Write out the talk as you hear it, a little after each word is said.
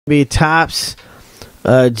be Tops.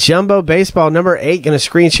 Jumbo Baseball number 8 going to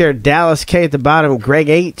screen share Dallas K at the bottom. Greg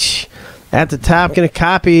H at the top going to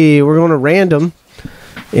copy. We're going to random.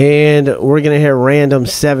 And we're going to hit random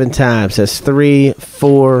 7 times. That's 3,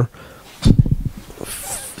 4,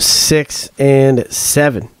 6, and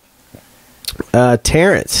 7.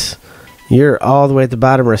 Terrence, you're all the way at the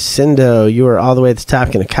bottom. Rosendo, you are all the way at the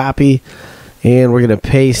top. Going to copy. And we're going to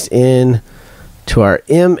paste in to our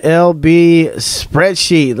MLB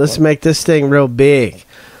spreadsheet. Let's make this thing real big.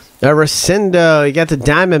 Rosendo, you got the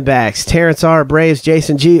Diamondbacks. Terrence R, Braves.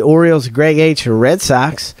 Jason G, Orioles. Greg H, Red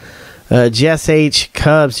Sox. Jess H,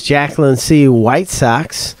 Cubs. Jacqueline C, White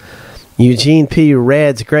Sox. Eugene P,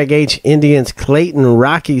 Reds. Greg H, Indians. Clayton,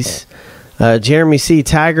 Rockies. Jeremy C,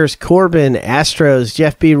 Tigers. Corbin, Astros.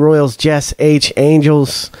 Jeff B, Royals. Jess H,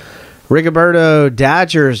 Angels. Rigoberto,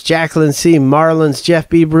 Dodgers. Jacqueline C, Marlins. Jeff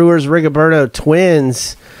B, Brewers. Rigoberto,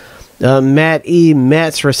 Twins. Matt E,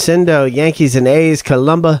 Mets. Rosendo, Yankees and A's.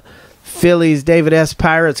 Columba, Phillies. David S,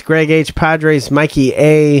 Pirates. Greg H, Padres. Mikey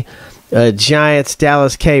A, Giants.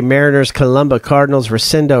 Dallas K, Mariners. Columba, Cardinals.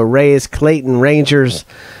 Rosendo, Rays. Clayton, Rangers.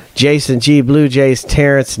 Jason G, Blue Jays.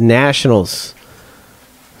 Terrence, Nationals.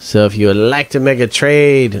 So if you would like to make a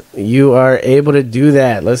trade, you are able to do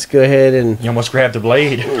that. Let's go ahead and... You almost grabbed the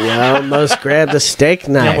blade. You almost grabbed the steak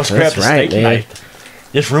knife. You almost grabbed the steak knife.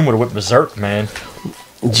 This room would have went berserk, man.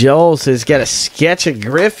 Joel says he's got a sketch of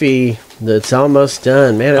Griffey that's almost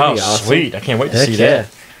done. Man, that'd be awesome. Sweet. I can't wait to see that.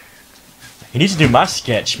 He needs to do my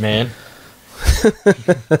sketch, man.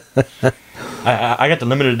 I got the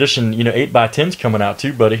limited edition, 8x10s coming out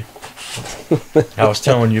too, buddy. I was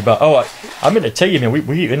telling you about. Oh, I meant to tell you, man. We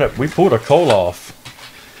pulled a Koloff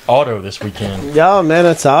auto this weekend. Yo, man,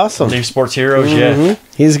 that's awesome. New Sports Heroes, yeah.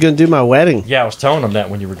 He's gonna do my wedding. Yeah, I was telling him that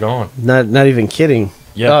when you were gone. Not even kidding.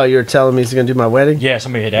 Yeah. Oh, you were telling me he's gonna do my wedding? Yeah.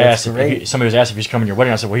 Somebody had asked. Somebody was asking if he's coming to your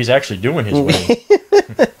wedding. I said, well, he's actually doing his wedding.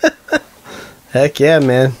 Heck yeah,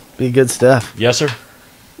 man. Be good stuff. Yes, sir.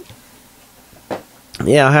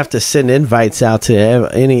 Yeah, I'll have to send invites out to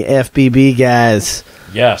any FBB guys.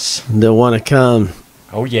 Yes. That want to come.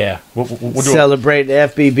 Oh, yeah. We'll celebrate the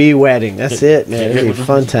FBB wedding. That's it, man. It'll be a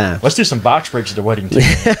fun time. Let's do some box breaks at the wedding, too.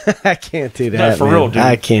 I can't do that, no, for real, dude.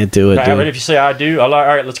 I can't do it, dude. If you say I do, all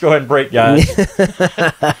right, let's go ahead and break, guys.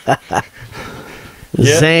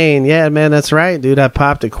 Yeah. Zane, yeah, man, that's right, dude. I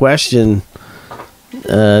popped a question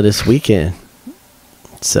this weekend.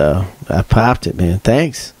 So, I popped it, man.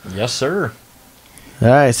 Thanks. Yes, sir. All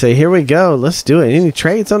right, so here we go. Let's do it. Any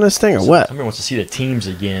trades on this thing or what? Somebody wants to see the teams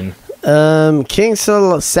again. King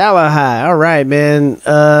Salahai. All right, man.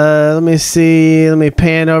 Let me see. Let me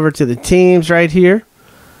pan over to the teams right here.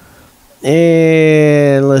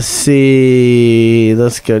 And let's see.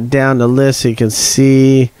 Let's go down the list so you can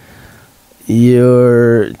see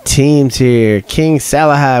your teams here. King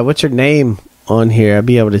Salahai. What's your name on here? I'll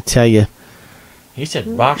be able to tell you. He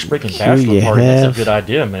said box breaking bachelor party. That's a good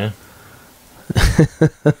idea, man.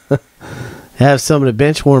 Have some of the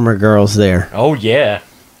bench warmer girls there. Oh yeah,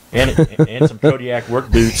 and some Kodiak work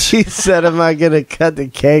boots. She said, "Am I gonna cut the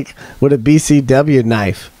cake with a BCW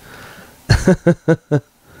knife?"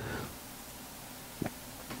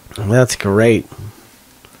 That's great.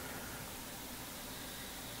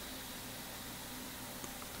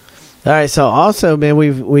 All right, so also, man,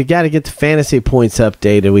 we got to get the fantasy points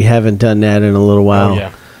updated. We haven't done that in a little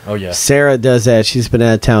while. Oh yeah. Sarah does that. She's been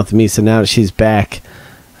out of town with me, so now that she's back,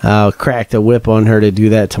 I'll crack the whip on her to do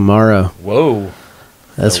that tomorrow. Whoa.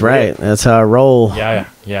 That's right. That's how I roll. Yeah.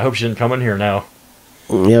 I hope she didn't come in here now.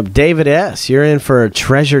 Yep. David S., you're in for a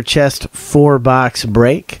treasure chest 4-box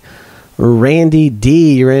break. Randy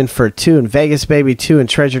D., you're in for 2 in Vegas, baby, 2 in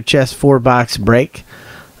treasure chest 4-box break.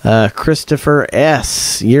 Christopher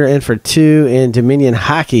S., you're in for 2 in Dominion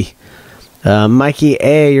Hockey. Mikey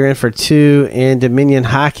A., you're in for 2 in Dominion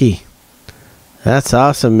Hockey. That's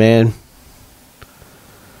awesome, man.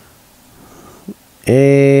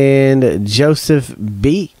 And Joseph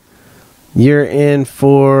B., you're in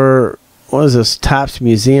for, what is this, Topps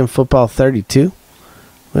Museum Football 32?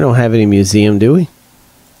 We don't have any museum, do we?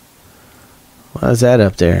 Why is that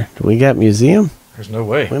up there? Do we got museum? There's no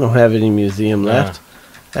way. We don't have any museum left.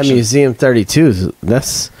 That Museum 32,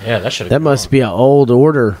 that must be an old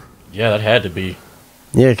order. Yeah, that had to be.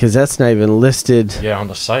 Yeah, because that's not even listed. Yeah, on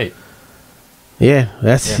the site. Yeah,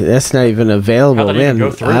 that's not even available. How'd that even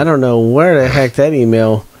go through? I don't know where the heck that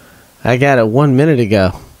email. I got it 1 minute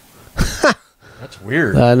ago. That's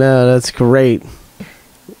weird. I know, that's great.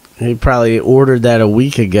 He probably ordered that a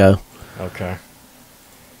week ago. Okay.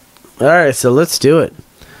 All right, so let's do it.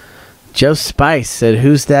 Joe Spice said,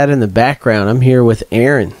 "Who's that in the background?" I'm here with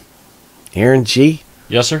Aaron. Aaron G.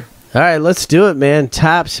 Yes, sir. All right, let's do it, man.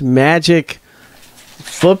 Topps Magic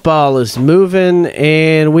football is moving,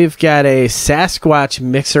 and we've got a Sasquatch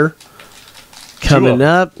mixer coming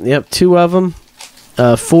up. Yep, 2 of them.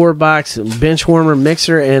 4-box bench warmer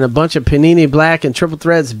mixer and a bunch of Panini Black and Triple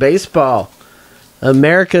Threads baseball.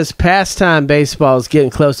 America's pastime baseball is getting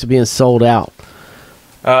close to being sold out.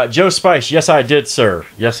 Joe Spice, yes, I did, sir.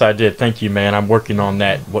 Yes, I did. Thank you, man. I'm working on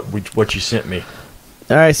that. What you sent me.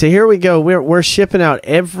 All right, so here we go. We're shipping out.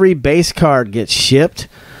 Every base card gets shipped.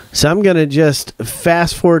 So I'm going to just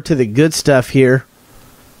fast forward to the good stuff here.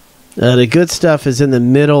 The good stuff is in the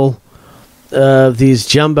middle of these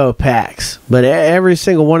jumbo packs. But every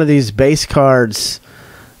single one of these base cards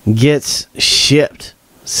gets shipped.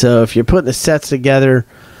 So if you're putting the sets together,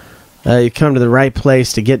 you come to the right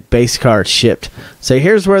place to get base cards shipped. So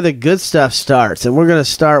here's where the good stuff starts. And we're going to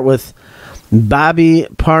start with Bobby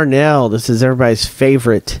Parnell. This is everybody's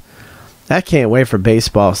favorite. I can't wait for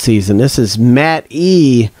baseball season. This is Matt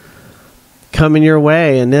E. coming your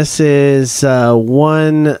way. And this is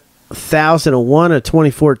 1001 of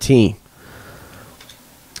 2014.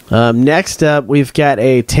 Next up, we've got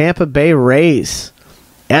a Tampa Bay Rays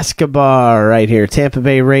Escobar right here. Tampa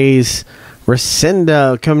Bay Rays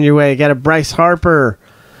Resendo coming your way. Got a Bryce Harper,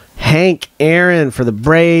 Hank Aaron for the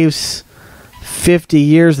Braves. 50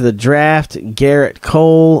 years of the draft, Garrett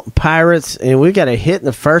Cole, Pirates. And we got a hit in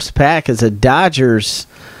the first pack as a Dodgers,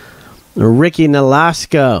 Ricky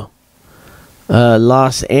Nolasco,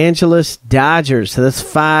 Los Angeles Dodgers. So that's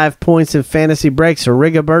 5 points in fantasy breaks. So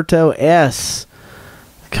Rigoberto S.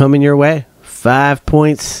 coming your way. 5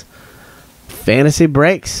 points, fantasy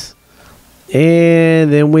breaks.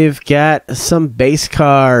 And then we've got some base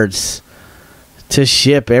cards to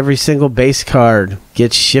ship. Every single base card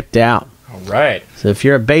gets shipped out. All right. So if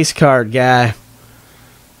you're a base card guy,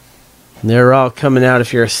 they're all coming out.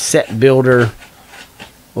 If you're a set builder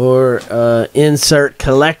or insert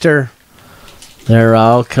collector, they're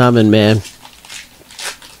all coming, man.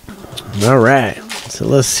 All right. So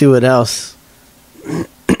let's see what else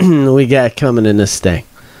we got coming in this thing.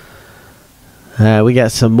 We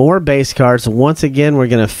got some more base cards. Once again, we're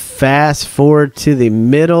going to fast forward to the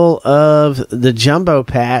middle of the jumbo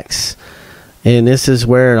packs. And this is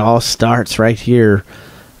where it all starts right here.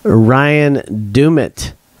 Ryan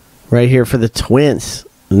Dumit right here for the Twins.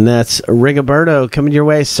 And that's Rigoberto coming your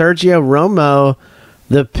way. Sergio Romo,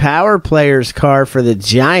 the power players card for the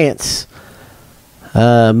Giants.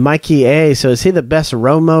 Mikey A. So is he the best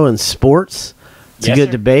Romo in sports? It's a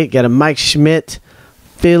good debate. Got a Mike Schmidt,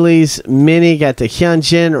 Phillies mini. Got the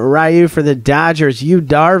Hyunjin Ryu for the Dodgers. Yu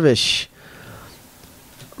Darvish,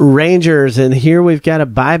 Rangers. And here we've got a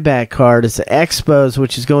buyback card. It's the Expos,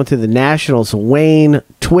 which is going to the Nationals. Wayne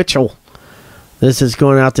Twitchell. This is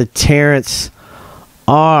going out to Terrence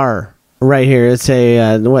R. right here. It's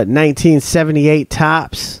a 1978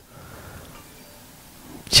 Topps.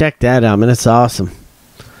 Check that out, man. It's awesome.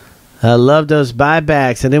 I love those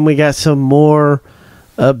buybacks. And then we got some more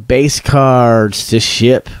base cards to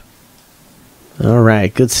ship. All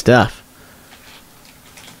right, good stuff.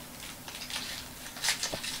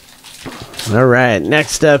 All right,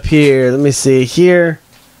 next up here, let me see here.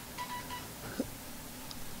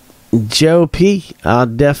 Joe P. I'll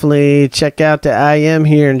definitely check out the IM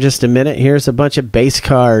here in just a minute. Here's a bunch of base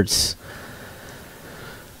cards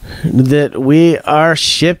that we are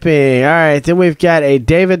shipping. All right, then we've got a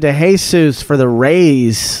David DeJesus for the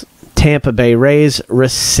Rays. Tampa Bay Rays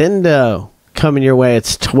Resendo coming your way.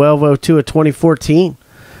 It's 1202 of 2014.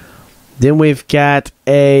 Then we've got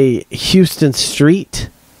a Houston Street,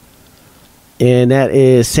 and that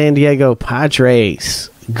is San Diego Padres.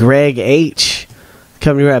 Greg H.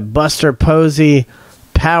 coming your way. Buster Posey,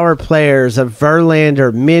 Power Players, a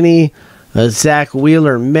Verlander Mini, a Zach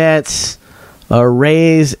Wheeler Mets, a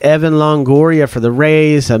Rays Evan Longoria for the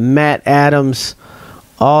Rays, a Matt Adams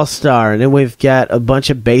All-Star. And then we've got a bunch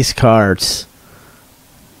of base cards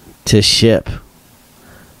to ship.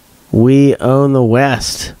 We Own the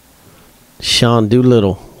West. Sean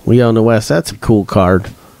Doolittle. We Own the West. That's a cool card.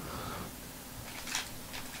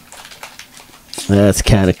 That's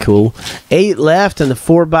kind of cool. 8 left in the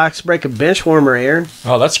 4-box break of bench warmer, Aaron.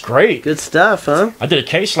 Oh, that's great. Good stuff, huh? I did a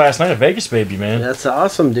case last night at Vegas, baby, man. That's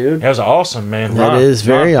awesome, dude. That was awesome, man. That is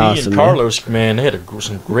very awesome, and Carlos, man, they had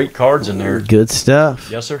some great cards in there. Good stuff.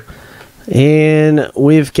 Yes, sir. And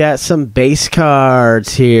we've got some base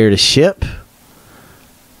cards here to ship.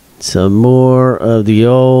 Some more of the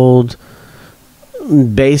old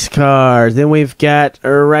base cards. Then we've got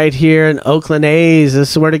right here in Oakland A's.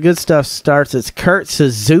 This is where the good stuff starts. It's Kurt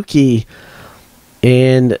Suzuki.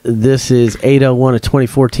 And this is 801 of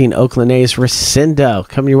 2014 Oakland A's Resendo.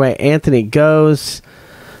 Coming your way, Anthony Goes.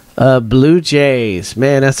 Blue Jays.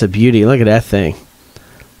 Man, that's a beauty. Look at that thing.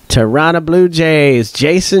 Toronto Blue Jays.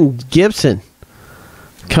 Jason Gibson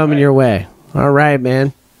coming your way. All right,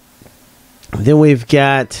 man. Then we've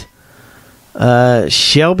got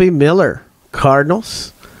Shelby Miller,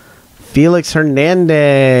 Cardinals. Felix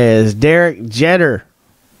Hernandez. Derek Jeter.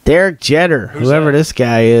 Whoever this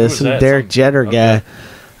guy is. Some Derek Jeter guy.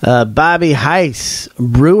 Bobby Heiss,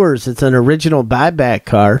 Brewers. It's an original buyback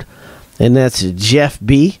card. And that's Jeff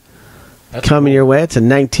B. That's coming your way. It's a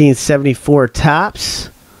 1974 Topps.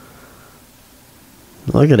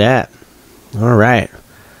 Look at that. All right.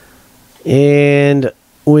 And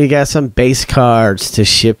we got some base cards to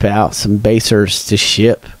ship out. Some basers to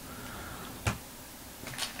ship.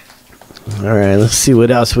 All right. Let's see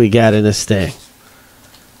what else we got in this thing.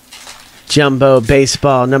 Jumbo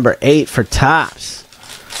Baseball number 8 for Topps.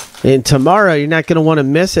 And tomorrow, you're not going to want to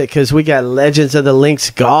miss it because we got Legends of the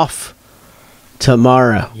Links Golf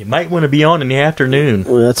tomorrow. You might want to be on in the afternoon.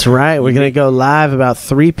 Well, that's right. We're going to go live about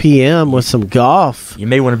 3 p.m. with some golf. You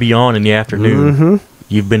may want to be on in the afternoon. Mm-hmm.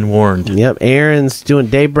 You've been warned. Yep. Aaron's doing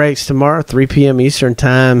day breaks tomorrow, 3 p.m. Eastern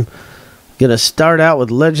Time. Going to start out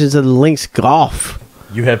with Legends of the Links Golf.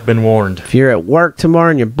 You have been warned. If you're at work tomorrow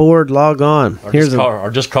and you're bored, log on. Or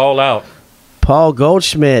just call out. Paul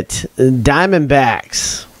Goldschmidt,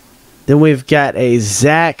 Diamondbacks. Then we've got a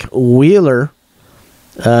Zach Wheeler,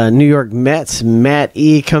 New York Mets, Matt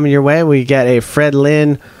E. coming your way. We got a Fred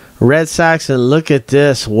Lynn, Red Sox, and look at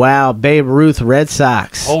this. Wow, Babe Ruth, Red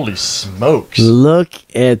Sox. Holy smokes. Look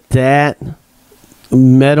at that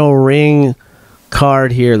metal ring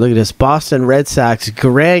card here. Look at this. Boston Red Sox,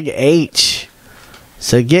 Greg H.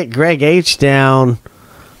 So get Greg H down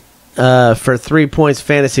for 3 points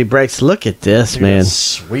fantasy breaks. Look at this, Dude, man. That's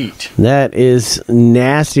sweet. That is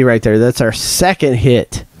nasty right there. That's our second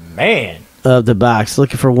hit. Man. Of the box.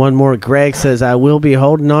 Looking for one more. Greg says, I will be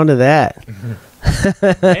holding on to that.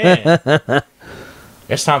 Man.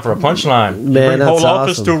 It's time for a punchline. Man, you bring the whole awesome.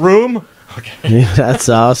 office to a room? Okay. Yeah, that's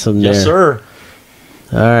awesome there. Yes, sir.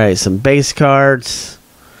 All right, some base cards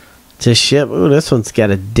to ship. Ooh, this one's got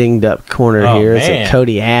a dinged up corner here. Man. It's a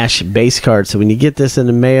Cody Ash base card. So when you get this in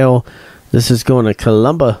the mail, this is going to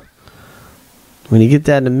Columba. When you get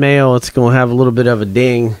that in the mail, it's going to have a little bit of a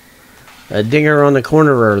dinger on the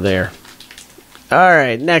corner there. All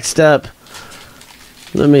right, next up,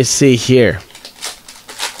 let me see here.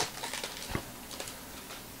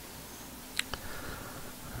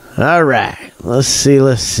 All right, let's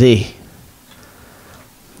see.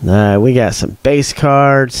 All right, we got some base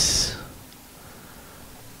cards.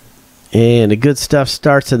 And the good stuff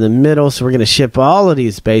starts in the middle, so we're going to ship all of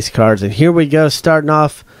these base cards. And here we go, starting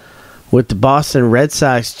off with the Boston Red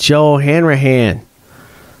Sox, Joel Hanrahan.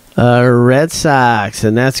 Red Sox,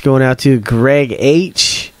 and that's going out to Greg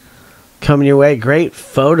H. Coming your way. Great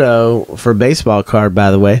photo for baseball card,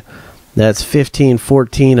 by the way. That's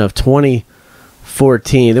 15-14 of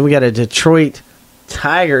 2014. Then we got a Detroit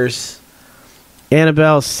Tigers,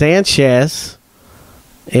 Annabelle Sanchez,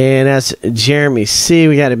 and that's Jeremy C.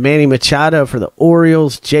 We got a Manny Machado for the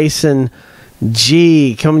Orioles, Jason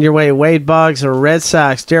G. Coming your way. Wade Boggs, the Red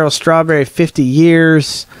Sox, Darryl Strawberry, 50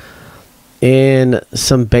 years. And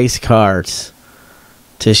some base cards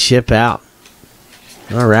to ship out.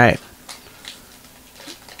 All right.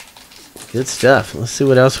 Good stuff. Let's see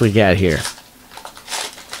what else we got here.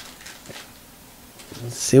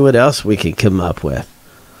 Let's see what else we can come up with.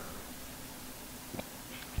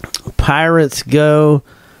 Pirates go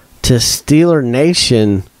to Steeler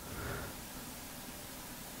Nation.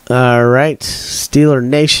 All right. Steeler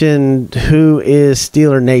Nation. Who is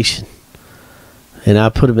Steeler Nation? And I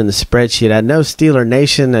put them in the spreadsheet. I know Steeler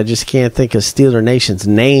Nation. I just can't think of Steeler Nation's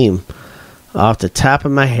name off the top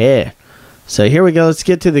of my head. So here we go. Let's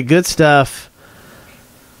get to the good stuff.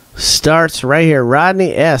 Starts right here.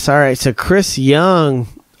 Rodney S. All right. So Chris Young,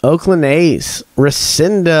 Oakland A's.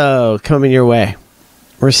 Rescindo coming your way.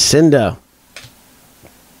 Rescindo.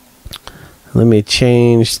 Let me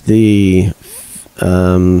change the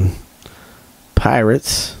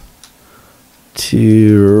Pirates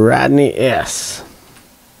to Rodney S.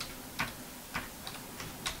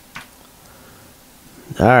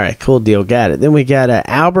 All right, cool deal. Got it. Then we got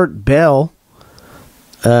Albert Bell,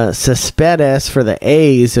 Cespedes for the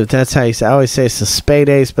A's. If that's how you say, I always say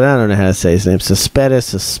Cespedes, but I don't know how to say his name.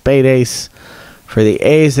 Cespedes for the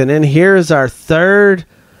A's. And then here's our third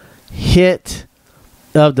hit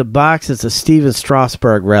of the box. It's a Steven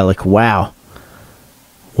Strasburg relic. Wow.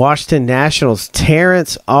 Washington Nationals,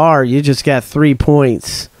 Terrence R. You just got 3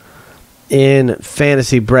 points in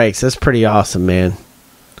fantasy breaks. That's pretty awesome, man.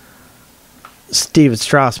 Steven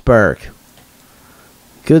Strasburg.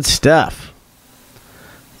 Good stuff.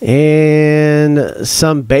 And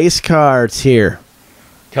some base cards here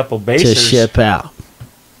Couple to basers. ship out.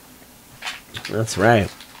 That's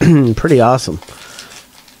right. Pretty awesome.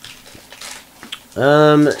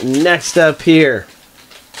 Next up here.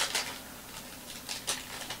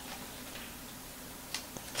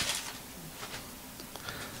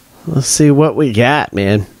 Let's see what we got,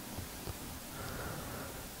 man.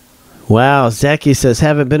 Wow, Zeki says,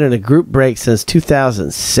 haven't been in a group break since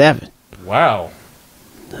 2007. Wow.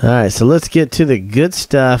 All right, so let's get to the good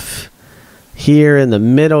stuff here in the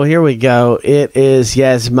middle. Here we go. It is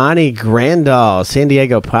Yasmani Grandal, San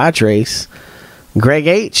Diego Padres. Greg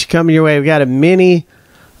H. coming your way. We got a mini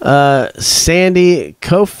Sandy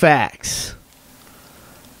Koufax.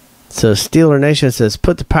 So Steeler Nation says,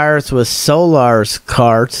 put the Pirates with Solar's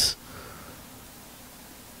cards.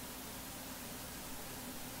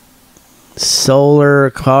 Solar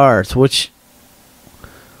cards.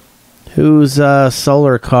 Who's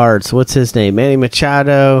Solar cards? What's his name? Manny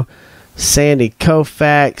Machado, Sandy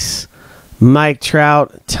Koufax, Mike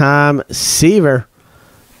Trout, Tom Seaver,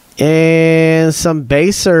 and some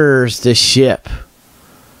basers to ship.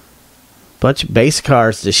 Bunch of base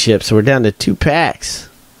cards to ship. So we're down to 2 packs.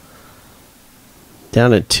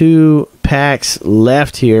 Down to 2 packs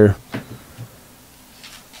left here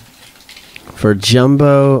for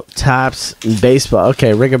Jumbo Tops Baseball.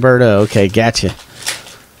 Okay, Rigoberto. Okay, gotcha.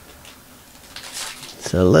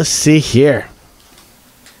 So let's see here.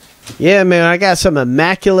 Yeah, man, I got some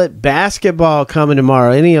Immaculate Basketball coming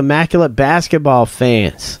tomorrow. Any Immaculate Basketball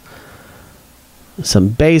fans? Some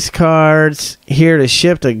base cards here to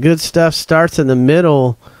ship. The good stuff starts in the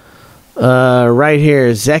middle. Right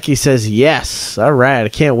here, Zeki says yes. All right, I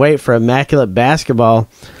can't wait for Immaculate Basketball.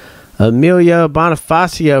 Emilio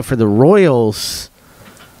Bonifacio for the Royals.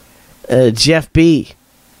 Jeff B.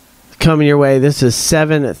 coming your way. This is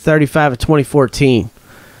 7/35 of 2014.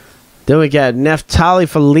 Then we got Neftali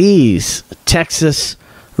Feliz, Texas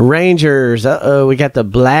Rangers. We got the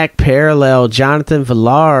black parallel, Jonathan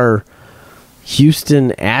Villar,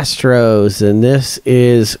 Houston Astros, and this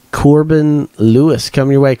is Corbin Lewis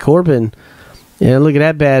coming your way. Corbin, and look at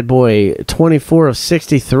that bad boy, 24 of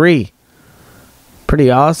 63. Pretty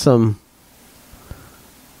awesome.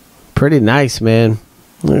 Pretty nice, man.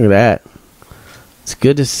 Look at that. It's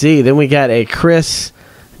good to see. Then we got a Chris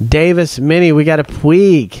Davis mini. We got a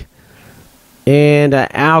Puig and an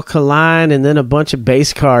Alkaline, and then a bunch of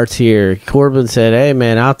base cards here. Corbin said, hey,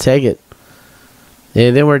 man, I'll take it.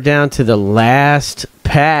 And then we're down to the last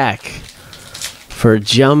pack for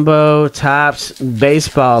Jumbo Tops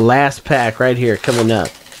Baseball. Last pack right here coming up.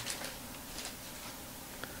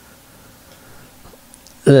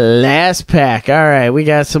 Last pack. All right, we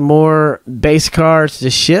got some more base cards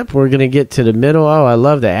to ship. We're going to get to the middle. Oh, I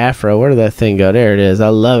love the afro. Where did that thing go? There it is. I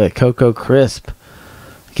love it. Cocoa Crisp.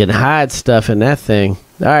 You can hide stuff in that thing.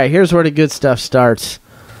 All right, here's where the good stuff starts.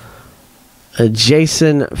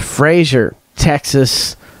 Jason Frazier,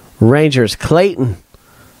 Texas Rangers. Clayton,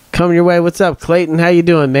 coming your way. What's up, Clayton? How you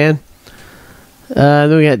doing, man?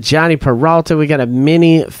 Then we got Johnny Peralta. We got a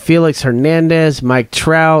mini Felix Hernandez, Mike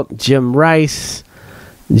Trout, Jim Rice,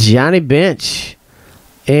 Johnny Bench,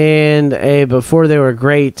 and a before they were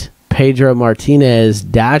great, Pedro Martinez,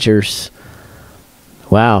 Dodgers.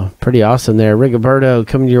 Wow, pretty awesome there. Rigoberto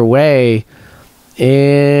coming your way.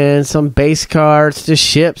 And some base cards to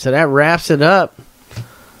ship. So that wraps it up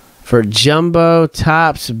for Jumbo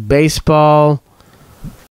Tops Baseball